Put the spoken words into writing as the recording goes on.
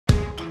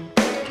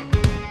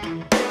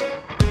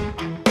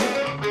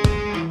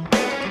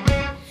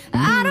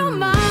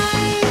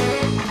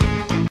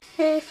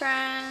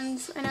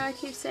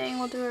keeps saying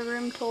we'll do a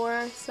room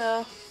tour,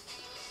 so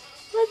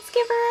let's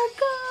give her a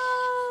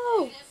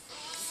go!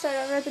 Start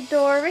over at the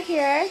door over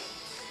here.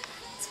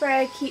 It's where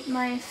I keep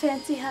my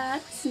fancy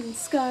hats and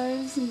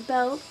scarves and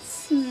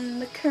belts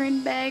and the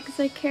current bags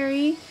I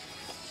carry.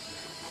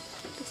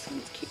 This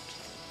one's cute.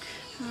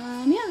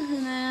 Yeah,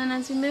 and then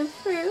as we move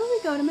through,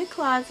 we go to my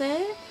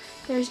closet.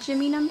 There's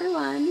Jimmy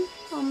 #1,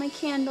 all my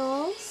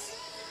candles,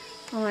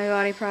 all my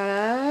body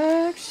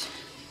product.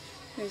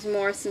 There's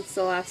more since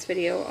the last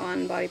video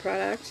on body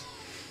product.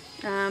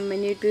 My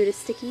nude Buddha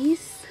stickies.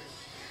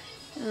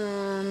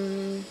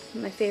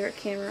 My favorite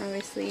camera,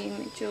 obviously,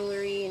 my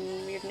jewelry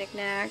and weird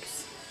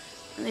knickknacks.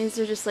 And these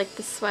are just like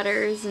the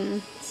sweaters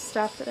and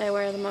stuff that I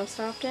wear the most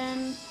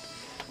often.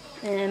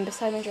 And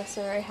beside my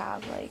dresser I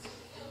have like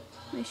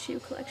my shoe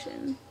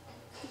collection.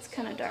 It's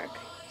kind of dark,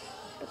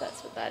 but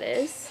that's what that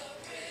is.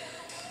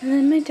 And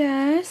then my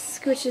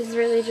desk, which is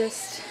really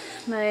just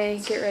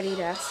my get ready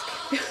desk.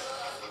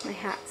 My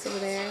hat's over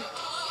there.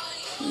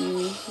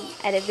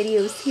 Edit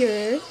videos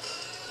here.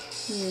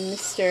 And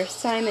Mr.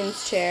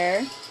 Simon's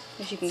chair,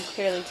 as you can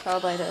clearly tell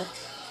by the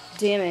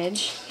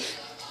damage.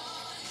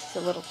 He's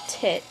a little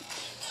tit.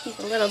 He's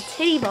a little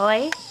titty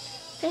boy.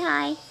 Say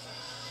hi.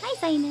 Hi,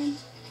 Simon.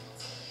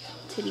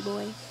 Titty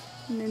boy.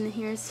 And then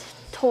here's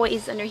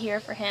toys under here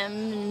for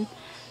him, and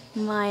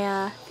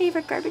my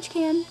favorite garbage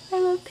can. I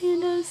love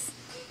pandas.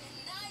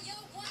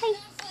 Hi.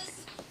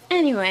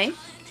 Anyway,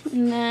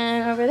 and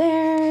then over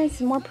there,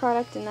 some more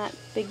product in that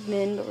big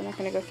bin, but we're not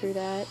going to go through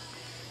that.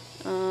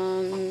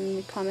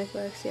 Comic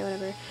books, yeah,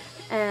 whatever.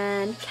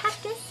 And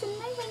cactus in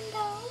my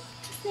window.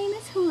 His name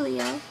is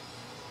Julio.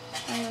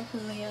 I love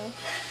Julio.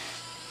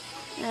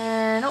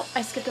 And, oh,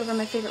 I skipped over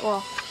my favorite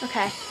wall.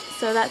 Okay,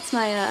 so that's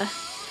my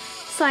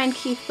signed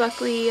Keith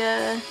Buckley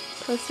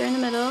poster in the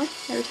middle,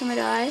 Every Time I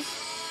Die.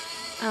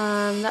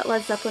 That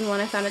Led Zeppelin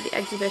one I found at the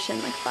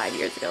exhibition like 5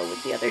 years ago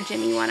with the other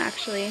Jimmy one,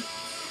 actually.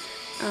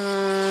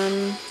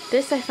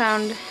 This I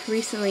found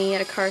recently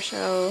at a car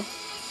show,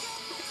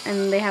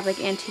 and they have like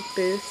antique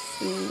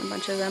booths and a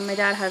bunch of them. My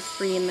dad has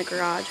 3 in the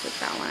garage, but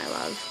that one I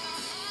love.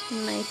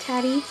 And my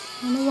Teddy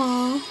on the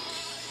wall.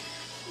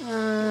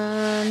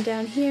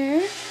 Down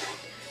here,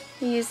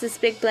 I use this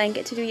big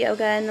blanket to do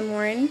yoga in the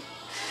morning.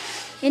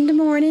 In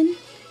the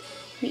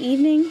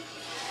evening.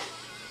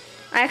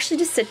 I actually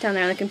just sit down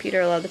there on the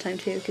computer a lot of the time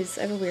too, because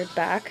I have a weird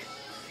back.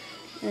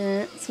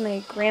 It's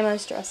my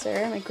grandma's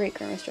dresser, my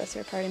great-grandma's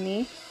dresser, pardon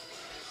me,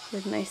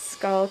 with my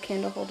skull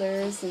candle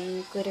holders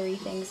and glittery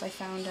things I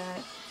found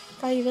at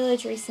Value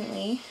Village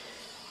recently.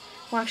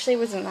 Well, actually it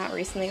wasn't that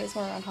recently, it was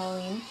more around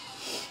Halloween.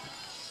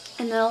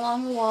 And then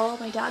along the wall,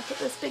 my dad put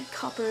this big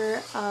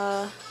copper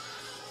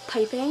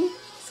piping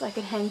so I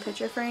could hang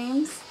picture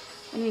frames.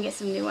 I'm gonna get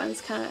some new ones,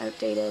 kind of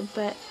outdated,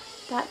 but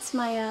that's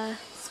my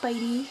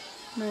Spidey.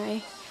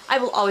 I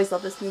will always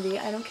love this movie.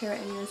 I don't care what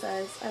anyone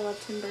says. I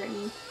love Tim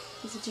Burton.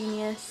 He's a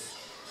genius.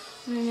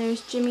 And then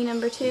there's Jimmy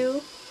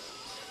 #2.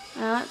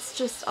 That's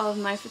just all of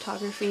my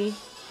photography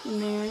in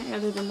there,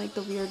 other than like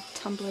the weird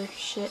Tumblr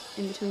shit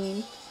in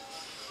between.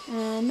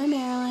 And my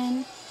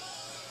Marilyn.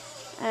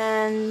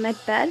 And my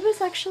bed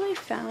was actually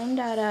found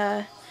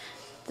at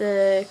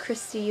the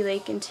Christie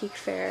Lake Antique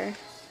Fair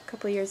a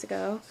couple years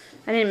ago.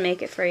 I didn't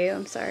make it for you,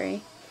 I'm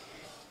sorry.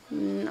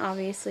 And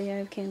obviously I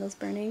have candles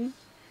burning.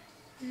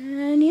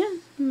 And yeah,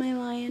 my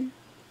lion.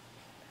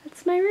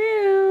 That's my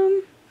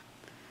room.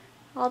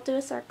 I'll do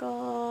a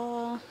circle.